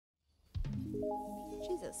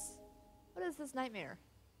Jesus. What is this nightmare?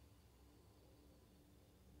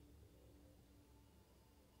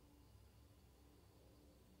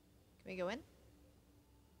 Can we go in?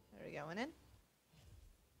 Are we going in?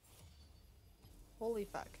 Holy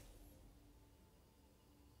fuck.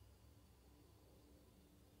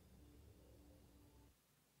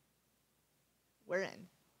 We're in.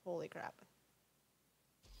 Holy crap.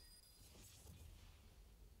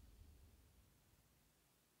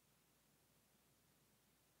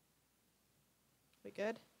 We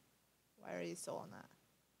good? Why are you still on that?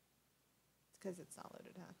 It's because it's not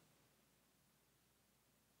loaded, huh?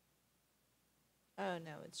 Oh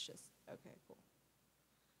no, it's just... Okay, cool.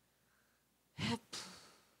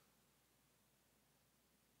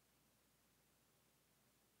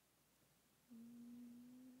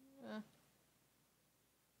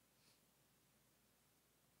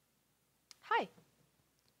 Hi!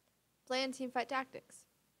 Playing Teamfight Tactics.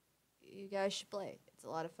 You guys should play. It's a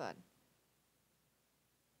lot of fun.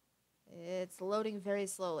 It's loading very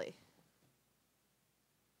slowly.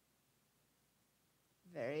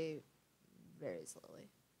 Very, very slowly.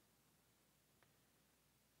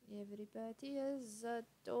 Everybody is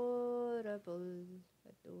adorable.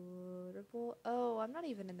 Adorable. Oh, I'm not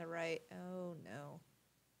even in the right. Oh, no.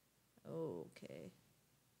 Okay.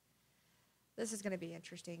 This is going to be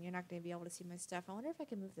interesting. You're not going to be able to see my stuff. I wonder if I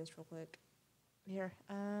can move this real quick. Here.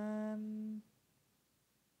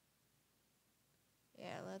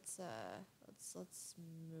 Yeah, let's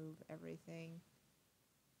move everything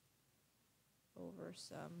over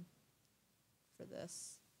some for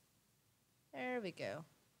this. There we go.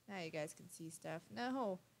 Now you guys can see stuff.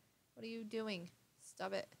 No! What are you doing?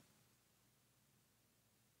 Stop it.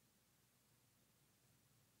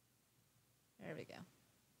 There we go.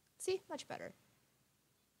 See? Much better.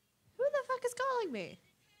 Who the fuck is calling me?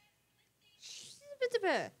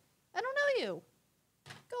 I don't know you.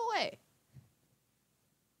 Go away.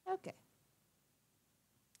 Okay.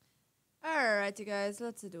 Alright, you guys.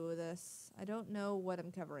 Let's do this. I don't know what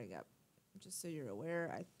I'm covering up. Just so you're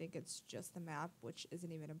aware, I think it's just the map, which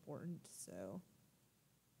isn't even important, so...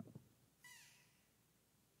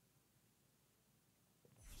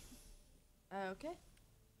 Okay.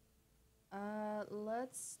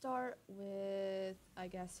 Let's start with, I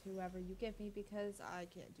guess, whoever you give me, because I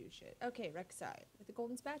can't do shit. Okay, Rek'Sai, with the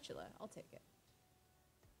golden spatula. I'll take it.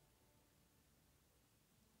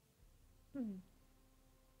 I'm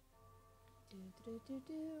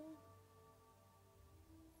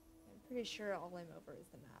pretty sure all I'm over is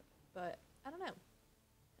the map, but I don't know.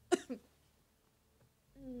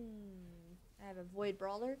 I have a Void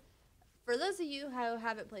Brawler. For those of you who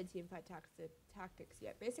haven't played Teamfight Tactics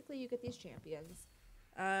yet, basically you get these champions.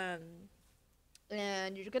 And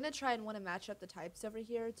you're going to try and want to match up the types over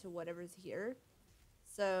here to whatever's here.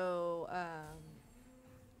 So,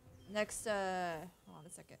 next, hold on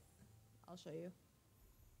a second. I'll show you.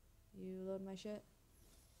 You load my shit?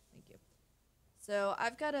 Thank you. So,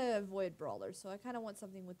 I've got a Void Brawler, so I kind of want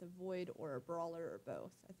something with a Void or a Brawler or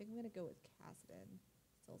both. I think I'm going to go with Kassadin.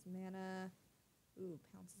 Sells mana. Ooh,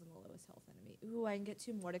 pounces on the lowest health enemy. Ooh, I can get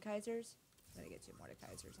 2 Mordekaisers. I'm gonna get 2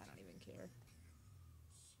 Mordekaisers, I don't even care.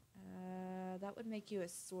 That would make you a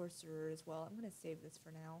sorcerer as well. I'm gonna save this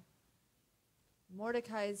for now.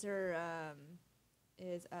 Mordekaiser,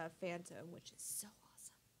 is a Phantom, which is so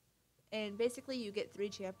awesome. And basically you get 3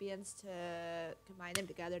 champions to combine them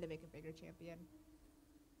together to make a bigger champion.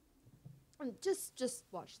 And just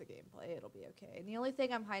watch the gameplay, it'll be okay. And the only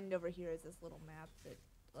thing I'm hiding over here is this little map that,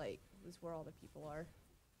 like, is where all the people are.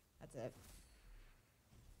 That's it.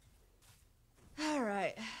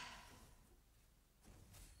 Alright.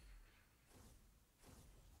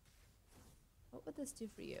 What would this do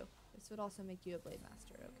for you? This would also make you a Blade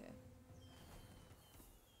Master, okay.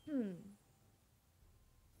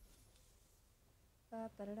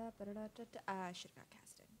 I should've got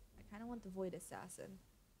Casting. I kinda want the Void Assassin.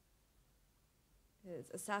 Because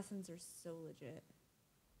assassins are so legit.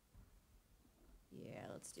 Yeah,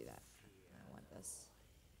 let's do that. I want this.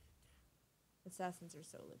 Assassins are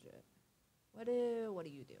so legit. What do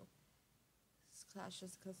you do?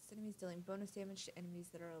 Clashes the closest enemies, dealing bonus damage to enemies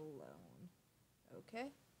that are alone.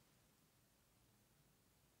 Okay.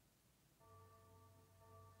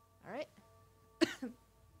 Alright.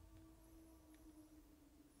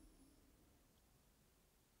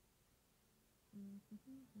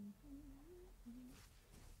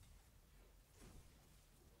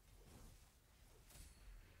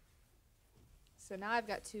 So now I've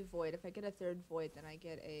got 2 Void. If I get a 3rd Void, then I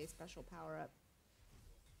get a special power-up.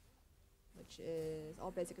 Which is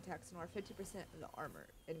all basic attacks ignore 50% of the armor,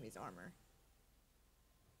 enemy's armor.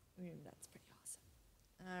 I mean, that's pretty awesome.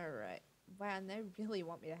 Alright. man, they really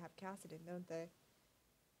want me to have Cassidon, don't they?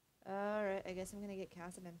 Alright, I guess I'm gonna get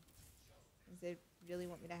Cassidon. Because they really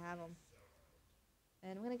want me to have them.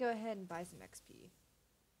 And I'm gonna go ahead and buy some XP.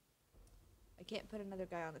 I can't put another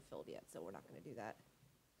guy on the field yet, so we're not gonna do that.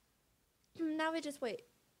 Now we just wait.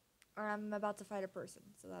 Or I'm about to fight a person,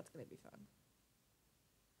 so that's gonna be fun.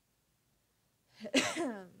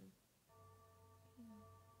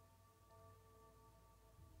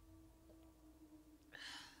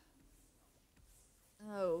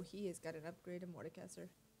 Oh, he has got an upgrade in Mordekaiser.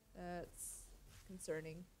 That's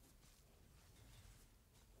concerning.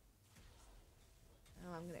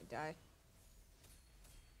 Oh, I'm gonna die.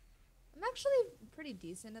 I'm actually pretty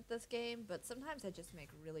decent at this game, but sometimes I just make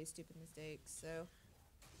really stupid mistakes, so...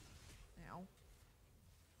 Ow.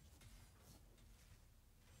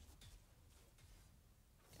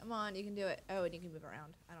 Come on, you can do it. Oh, and you can move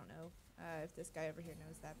around. I don't know if this guy over here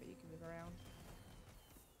knows that, but you can move around.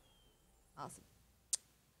 Awesome.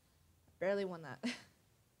 Barely won that.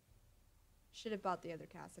 Should have bought the other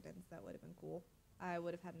Cassidons. That would have been cool. I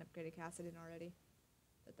would have had an upgraded Cassidon already.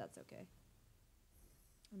 But that's okay.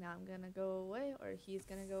 Now I'm gonna go away, or he's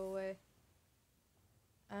gonna go away.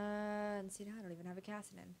 And see, now I don't even have a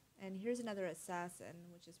Cassidon. And here's another assassin,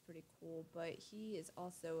 which is pretty cool, but he is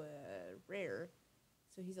also a rare,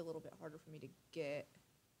 so he's a little bit harder for me to get.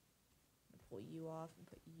 I'm gonna pull you off and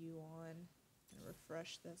put you on. I'm gonna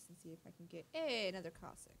refresh this and see if I can get another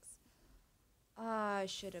Cossacks. I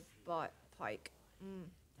should have bought Pike.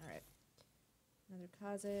 Alright. Another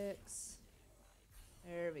Cossacks.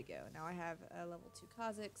 There we go. Now I have a level 2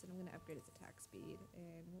 Cossacks, and I'm gonna upgrade his attack speed.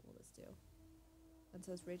 And what will this do?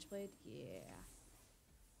 Unso's Rageblade? Yeah.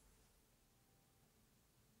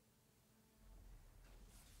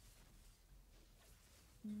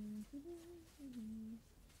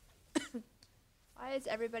 Why is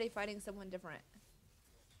everybody fighting someone different?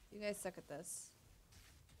 You guys suck at this.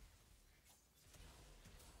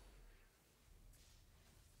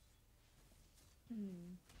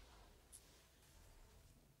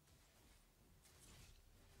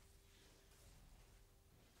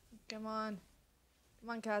 Come on. Come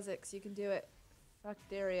on, Kazakhs. You can do it. Fuck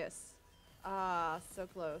Darius. Ah, so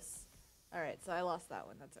close. Alright, so I lost that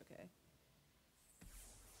one. That's okay.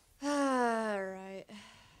 Alright.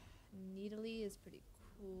 Needly is pretty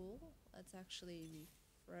cool. Let's actually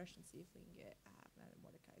refresh and see if we can get another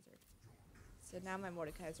Mordekaiser. So now my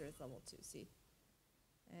Mordekaiser is level 2, see?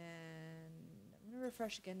 And I'm going to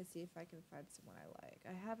refresh again to see if I can find someone I like.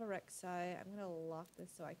 I have a Rek'Sai. I'm going to lock this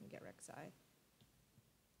so I can get Rek'Sai.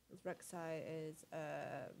 Because Rek'Sai is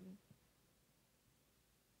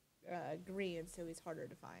green, so he's harder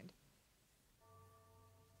to find.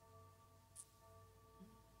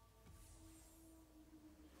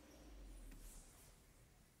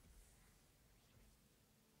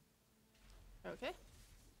 Okay.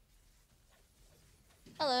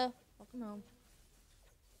 Hello. Welcome home.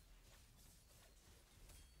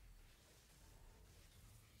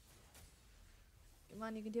 Come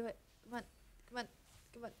on, you can do it. Come on. Come on.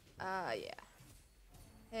 Come on. Yeah.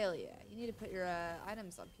 Hell yeah. You need to put your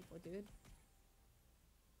items on people, dude.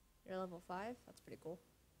 You're level 5? That's pretty cool.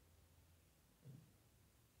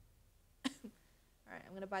 Alright,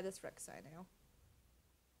 I'm gonna buy this Rek'Sai now.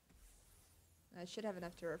 I should have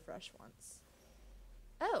enough to refresh once.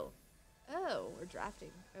 Oh! Oh, we're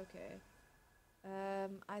drafting. Okay.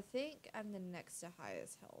 I think I'm the next to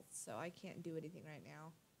highest health, so I can't do anything right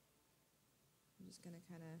now. I'm just gonna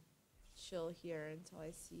kind of chill here until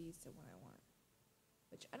I see someone I want.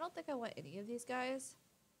 Which, I don't think I want any of these guys.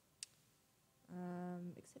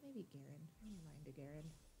 Except maybe Garen. I don't mind a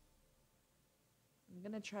Garen. I'm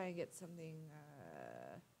gonna try and get something,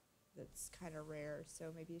 that's kind of rare,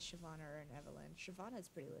 so maybe a Shyvana or an Evelyn. Shyvana is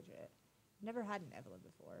pretty legit. Never had an Evelyn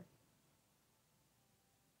before.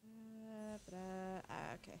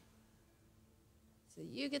 Okay. So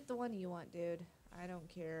you get the one you want, dude. I don't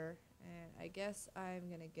care. And I guess I'm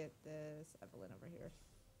gonna get this Evelyn over here.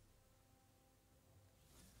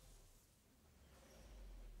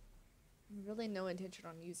 Really no intention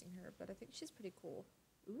on using her, but I think she's pretty cool.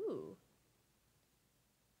 Ooh.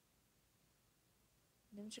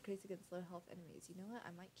 Damage decrease against low health enemies. You know what?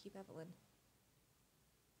 I might keep Evelyn.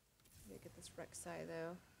 I'm gonna get this Rek'Sai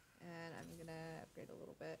though, and I'm gonna upgrade a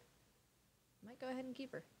little bit. Might go ahead and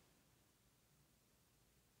keep her.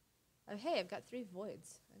 Oh hey, I've got 3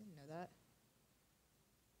 voids. I didn't know that.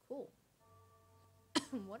 Cool.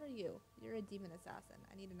 What are you? You're a demon assassin.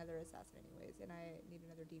 I need another assassin anyways, and I need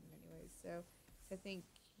another demon anyways, so I think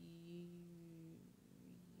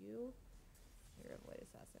you're a void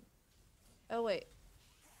assassin. Oh wait.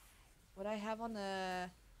 What I have on the...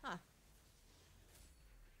 Huh.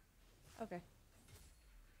 Okay.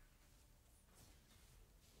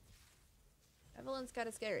 Evelyn's kind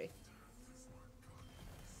of scary.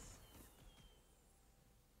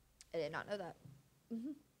 I did not know that.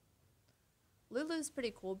 Lulu's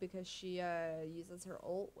pretty cool because she uses her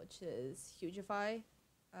ult, which is Hugify.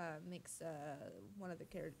 Makes one of the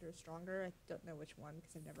characters stronger. I don't know which one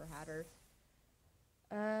because I've never had her.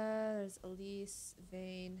 There's Elise,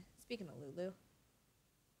 Vayne. Speaking of Lulu.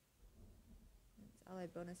 It's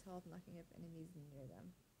allied bonus health, knocking up enemies near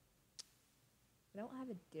them. I don't have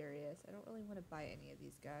a Darius. I don't really want to buy any of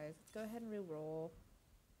these guys. Let's go ahead and re-roll.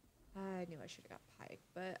 I knew I should have got Pike,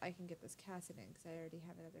 but I can get this Cassidin because I already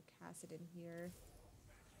have another Cassidin here.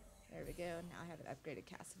 There we go. Now I have an upgraded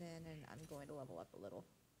Cassidin, and I'm going to level up a little.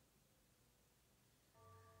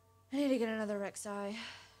 I need to get another Rek'Sai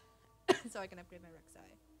so I can upgrade my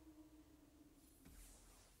Rek'Sai.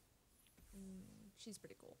 She's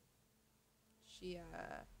pretty cool. She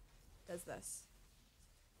does this.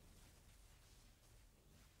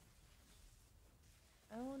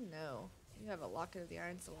 Oh no. You have a Locket of the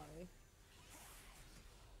Iron Solari.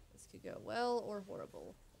 This could go well or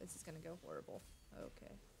horrible. This is gonna go horrible.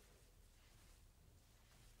 Okay.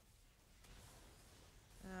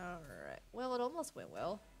 Alright. Well, it almost went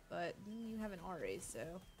well, but you have an RA,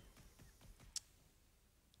 so...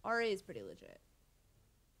 RA is pretty legit.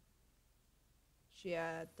 She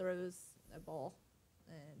throws a ball,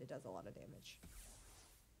 and it does a lot of damage.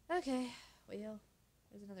 Okay, well,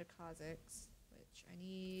 there's another Kha'Zix, which I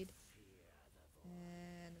need.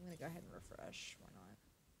 And I'm gonna go ahead and refresh. Why not?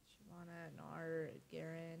 Shyvana, Nard,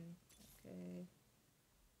 Garen. Okay.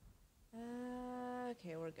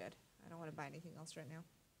 Okay, we're good. I don't want to buy anything else right now.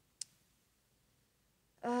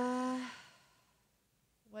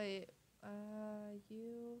 Wait.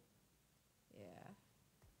 You. Yeah.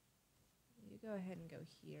 You go ahead and go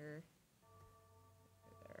here. Go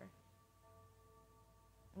there.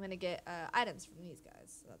 I'm gonna get items from these guys,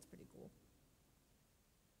 so that's pretty cool.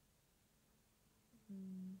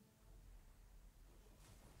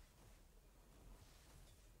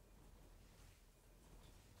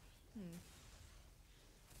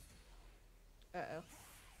 Uh-oh.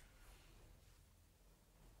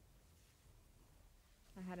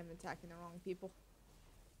 I had him attacking the wrong people.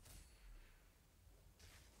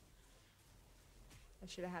 I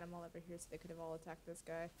should have had them all over here so they could have all attacked this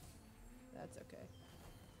guy. That's okay.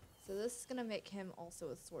 So this is gonna make him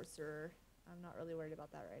also a sorcerer. I'm not really worried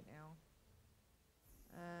about that right now.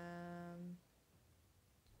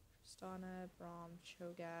 Tristana, Braum,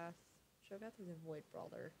 Cho'Gath. Cho'Gath is a Void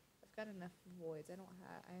Brawler. I've got enough Voids.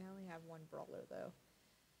 I only have one Brawler though.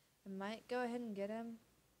 I might go ahead and get him.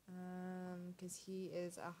 Because he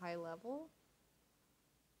is a high level.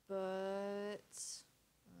 But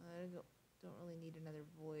I don't really need another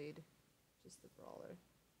Void. Just the Brawler.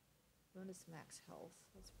 Bonus max health.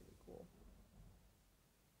 That's pretty cool.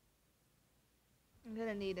 I'm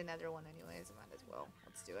gonna need another one anyways. I might as well.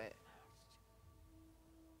 Let's do it.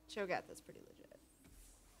 Cho'Gath is pretty legit.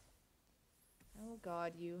 Oh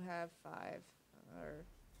god, you have 5. Or,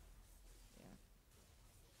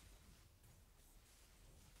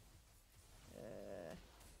 yeah.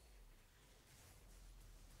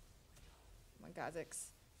 Come on,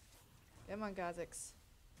 Kha'Zix. Come on, Kha'Zix.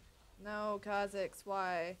 No, Kha'Zix,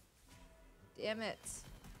 why? Damn it.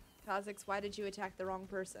 Kha'Zix, why did you attack the wrong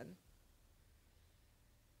person?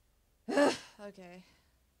 Okay.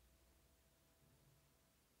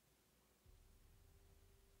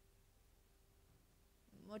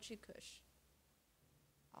 Mochi Kush.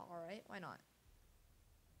 Alright, why not?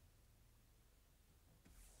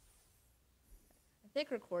 I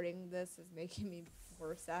think recording this is making me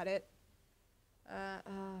worse at it.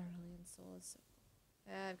 Really Soul.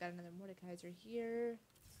 I've got another Mordekaiser here.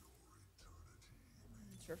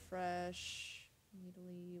 Let's refresh.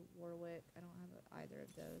 Needly, Warwick. I don't have either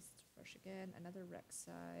of those. Let's refresh again. Another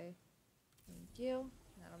Rek'Sai. Thank you.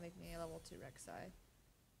 That'll make me a level 2 Rek'Sai.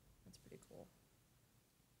 That's pretty cool.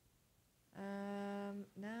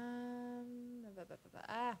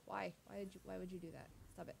 Why? Why would you do that?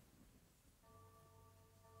 Stop it.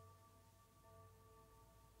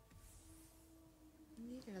 I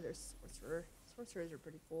need another sorcerer. Sorcerers are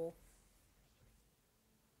pretty cool.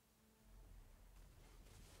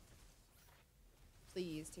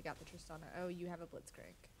 Please take out the Tristana. Oh, you have a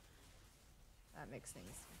Blitzcrank. That makes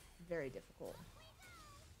things very difficult.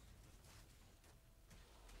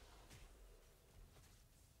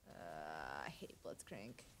 I hate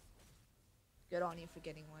Blitzcrank. Good on you for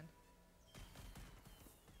getting one.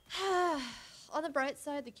 On the bright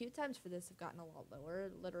side, the queue times for this have gotten a lot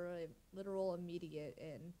lower. Literal immediate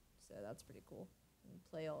in. So that's pretty cool. I can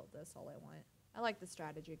play all of this all I want. I like the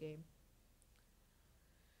strategy game.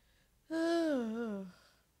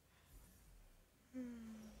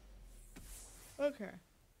 Okay.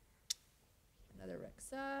 Another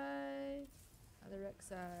Rek'Sai. Another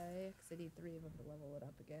Rek'Sai. Because I need 3 of them to level it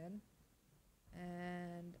up again.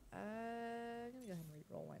 And I'm gonna go ahead and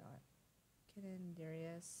reroll. Why not? Kitten,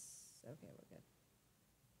 Darius. Okay, we're good.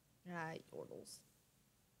 Yordles.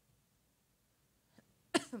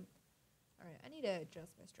 Alright, I need to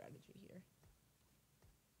adjust my strategy here.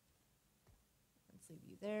 Let's leave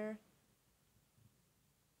you there.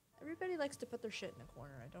 Everybody likes to put their shit in a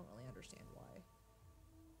corner. I don't really understand why.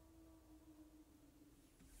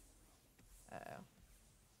 Uh-oh.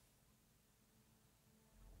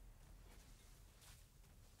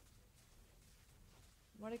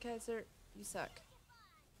 Mordekaiser, you suck.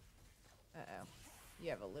 Uh-oh. You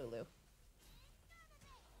have a Lulu.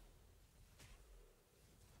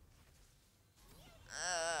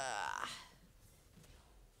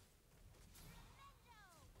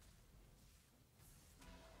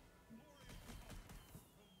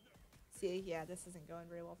 See, yeah, this isn't going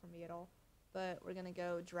very well for me at all. But we're gonna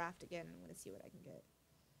go draft again and I'm gonna see what I can get.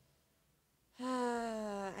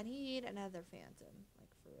 I need another Phantom,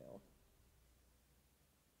 like for real.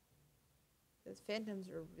 Those Phantoms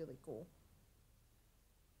are really cool.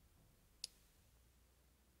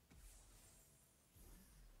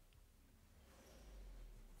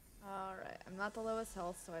 Alright, I'm not the lowest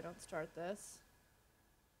health, so I don't start this.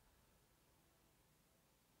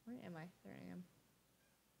 Where am I? There I am.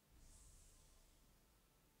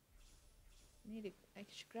 I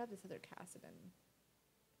should grab this other Cassidon.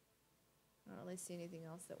 I don't really see anything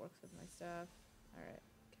else that works with my stuff. Alright,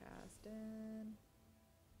 Cassidon.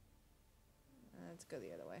 Let's go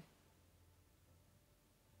the other way.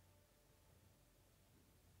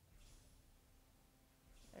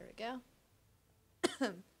 There we go.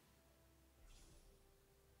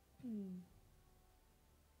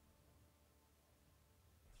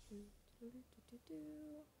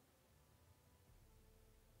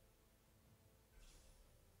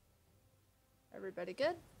 Everybody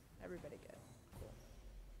good? Everybody good. Cool.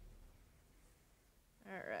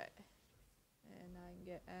 Alright. And I can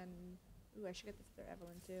get, ooh, I should get this other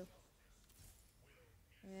Evelyn too.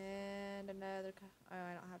 And another, oh,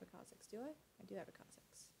 I don't have a Kha'Zix, do I? I do have a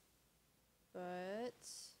Kha'Zix. But,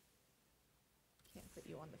 can't put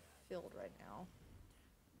you on the field right now.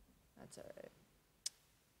 That's alright.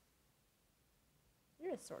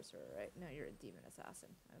 You're a sorcerer, right? No, you're a demon assassin.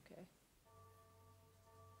 Okay.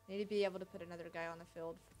 I need to be able to put another guy on the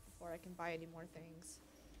field before I can buy any more things.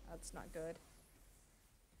 That's not good.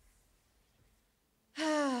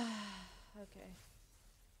 Okay.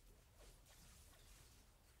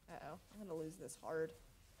 Uh-oh. I'm gonna lose this hard.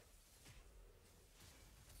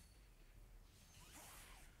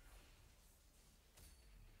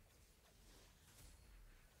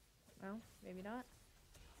 Well, maybe not.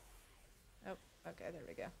 Oh, okay, there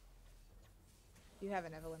we go. You have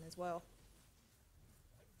an Evelyn as well.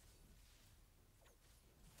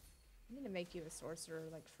 I need to make you a sorcerer,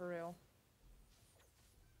 like, for real.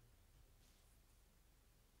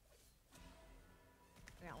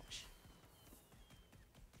 Ouch.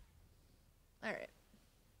 Alright.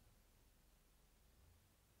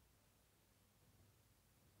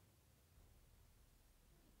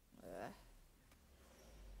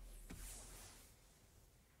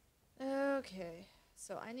 Okay.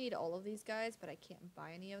 So I need all of these guys, but I can't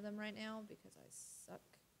buy any of them right now because I suck.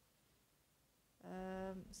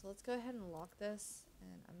 So let's go ahead and lock this,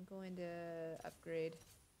 and I'm going to upgrade.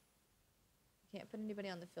 I can't put anybody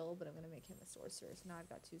on the field, but I'm going to make him a sorcerer. So now I've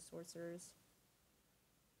got 2 sorcerers.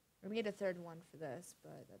 We're going to get a 3rd one for this,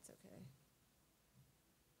 but that's okay.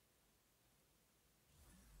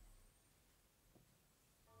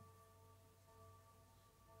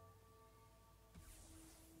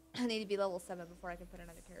 I need to be level 7 before I can put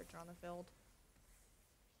another character on the field.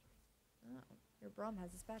 Oh, your Braum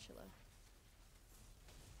has a spatula.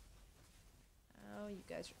 Oh, you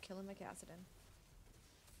guys are killing my Cassidon.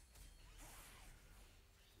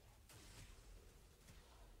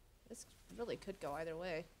 This really could go either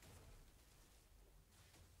way.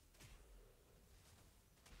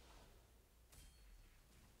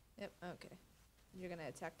 Yep, okay. You're gonna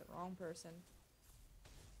attack the wrong person.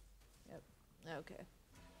 Yep, okay.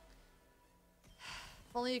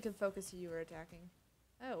 If only you could focus who you were attacking.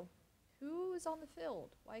 Oh, who is on the field?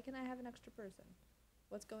 Why can I have an extra person?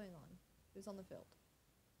 What's going on? Who's on the field?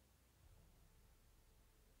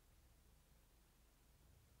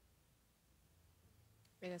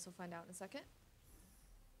 I guess we'll find out in a second.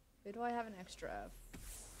 Who do I have an extra of?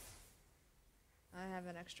 I have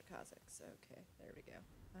an extra Kha'Zix. Okay, there we go.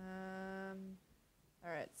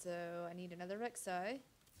 Alright, so I need another Rek'Sai.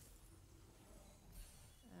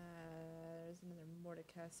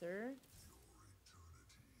 Mordekaiser.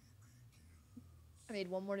 I need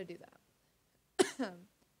one more to do that.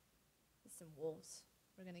 Some wolves.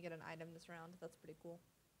 We're gonna get an item this round. That's pretty cool.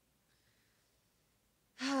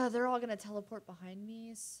 They're all gonna teleport behind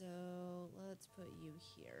me, so let's put you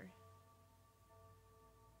here.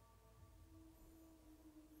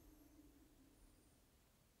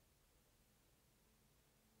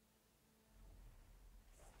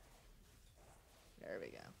 There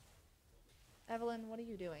we go. Evelyn, what are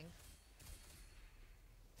you doing?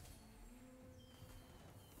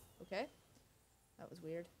 Okay. That was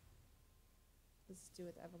weird. Let's do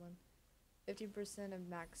with Evelyn. 50% of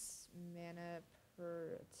max mana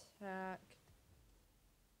per attack.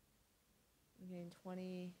 I'm getting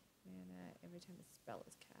 20 mana every time a spell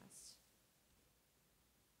is cast.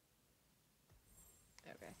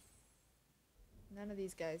 Okay. None of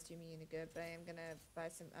these guys do me any good, but I am gonna buy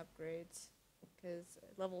some upgrades. Because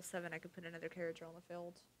at level 7 I could put another character on the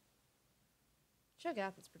field.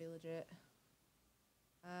 Cho'Gath is pretty legit.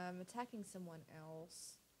 Attacking someone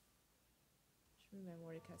else. Should move my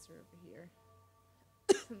Mordekaiser over here.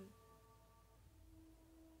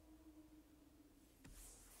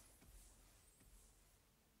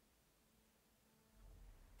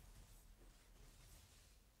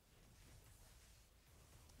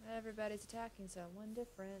 Everybody's attacking someone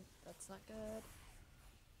different. That's not good.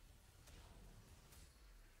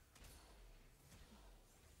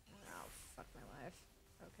 Oh, fuck my life.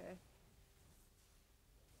 Okay.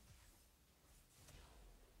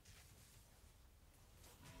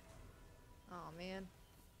 Oh, man.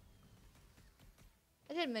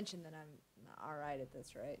 I did mention that I'm not alright at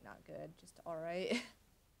this, right? Not good. Just alright.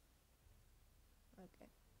 Okay.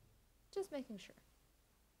 Just making sure.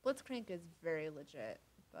 Blitzcrank is very legit,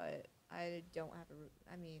 but I don't have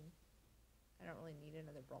a... I mean, I don't really need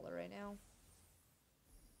another brawler right now.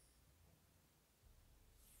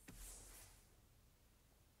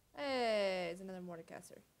 Hey, it's another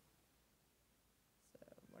Mordekaiser. So,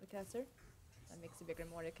 Mordekaiser. That makes a bigger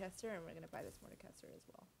Mordekaiser, and we're going to buy this Mordekaiser as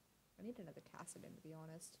well. I need another Kassadin, to be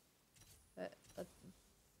honest. But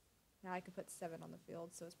now I can put 7 on the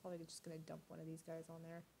field, so it's probably just going to dump one of these guys on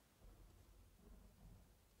there.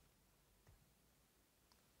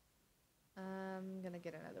 I'm going to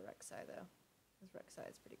get another Rek'Sai, though. This Rek'Sai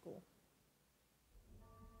is pretty cool.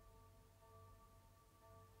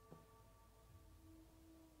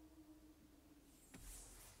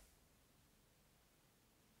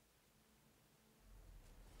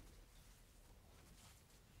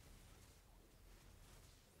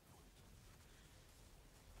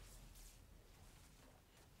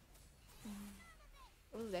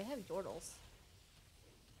 Ooh, they have Yordles.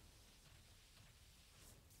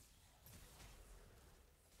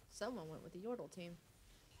 Someone went with the Yordle team.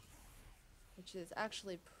 Which is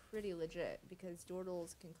actually pretty legit, because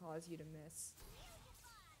Yordles can cause you to miss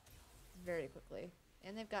very quickly.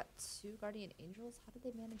 And they've got 2 Guardian Angels? How did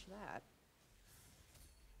they manage that?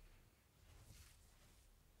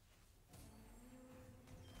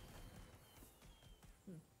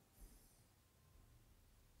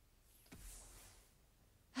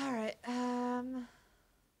 Alright,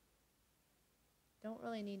 don't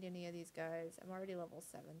really need any of these guys. I'm already level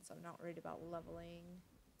 7, so I'm not worried about leveling.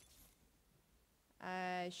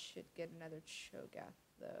 I should get another Cho'Gath,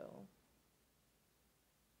 though.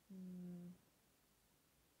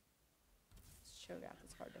 This Cho'Gath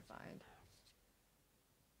is hard to find.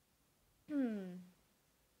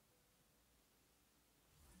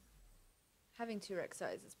 Having 2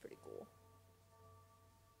 Rek'Sais is pretty cool.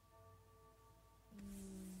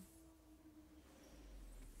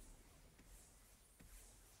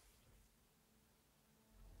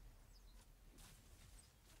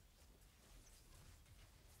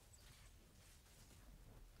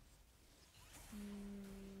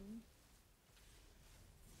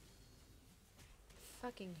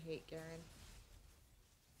 Fucking hate Garen.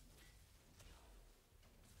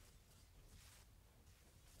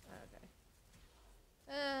 Okay.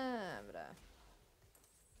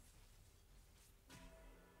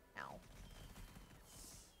 Ow.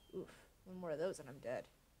 Oof. One more of those and I'm dead.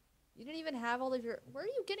 You didn't even have all of your... Where are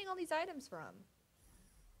you getting all these items from?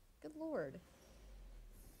 Good lord.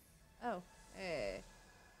 Oh. Hey.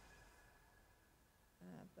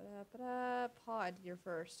 Pod, you're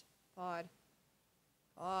first. Pod.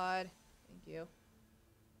 Pod. Thank you.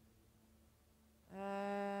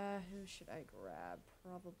 Who should I grab?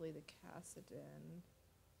 Probably the Kassadin.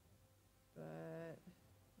 But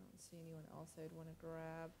I don't see anyone else I'd want to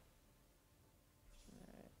grab.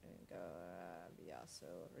 Alright, and go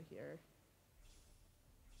Yasuo over here.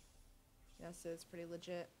 Yasuo is pretty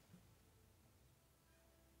legit.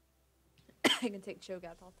 I can take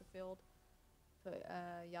Cho'Gath off the field. Put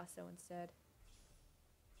Yasuo instead.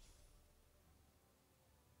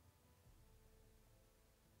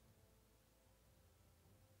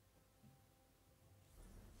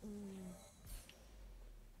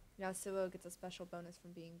 Yasuo gets a special bonus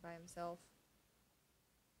from being by himself.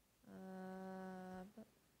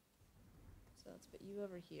 So let's put you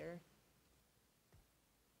over here.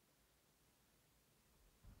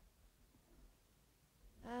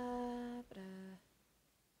 How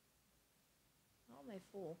am I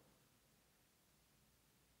full?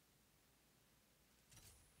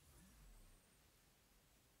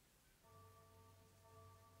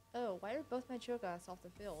 Oh, why are both my Cho'Gaths off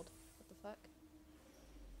the field? What the fuck?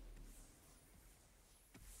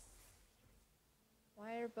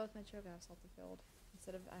 Why are both my Cho'Gaths off the field?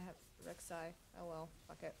 Instead of I have Rek'Sai. Oh well,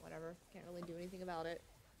 fuck it, whatever. Can't really do anything about it.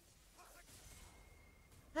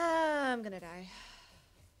 I'm gonna die.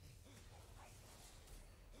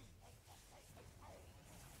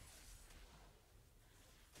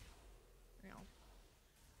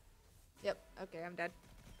 Yep, okay, I'm dead.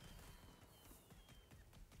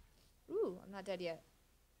 Ooh, I'm not dead yet.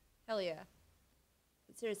 Hell yeah.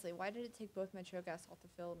 But seriously, why did it take both my Cho'Gaths off the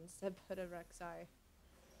field and instead put a Rek'Sai?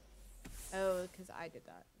 Oh, because I did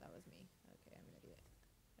that. That was me. Okay, I'm an idiot.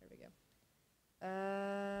 There we go.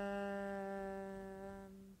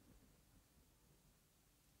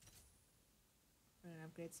 I'm gonna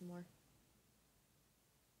upgrade some more.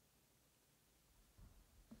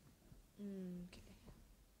 Okay.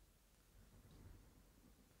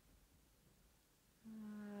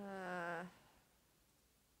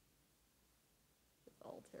 It's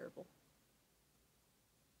all terrible.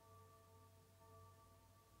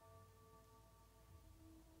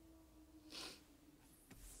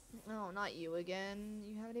 Oh, not you again.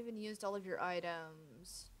 You haven't even used all of your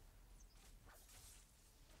items.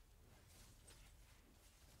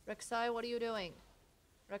 Rek'Sai, what are you doing?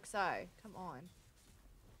 Rek'Sai, come on.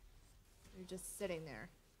 You're just sitting there.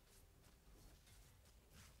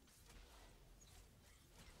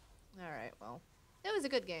 Alright, well. It was a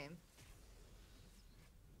good game.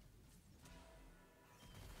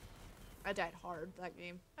 I died hard that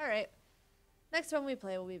game. Alright. Next one we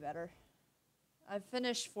play will be better. I've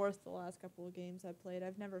finished 4th the last couple of games I played.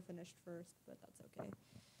 I've never finished 1st, but that's okay.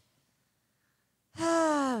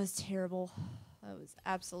 It was terrible. That was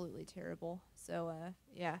absolutely terrible. So,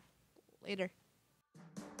 yeah. Later.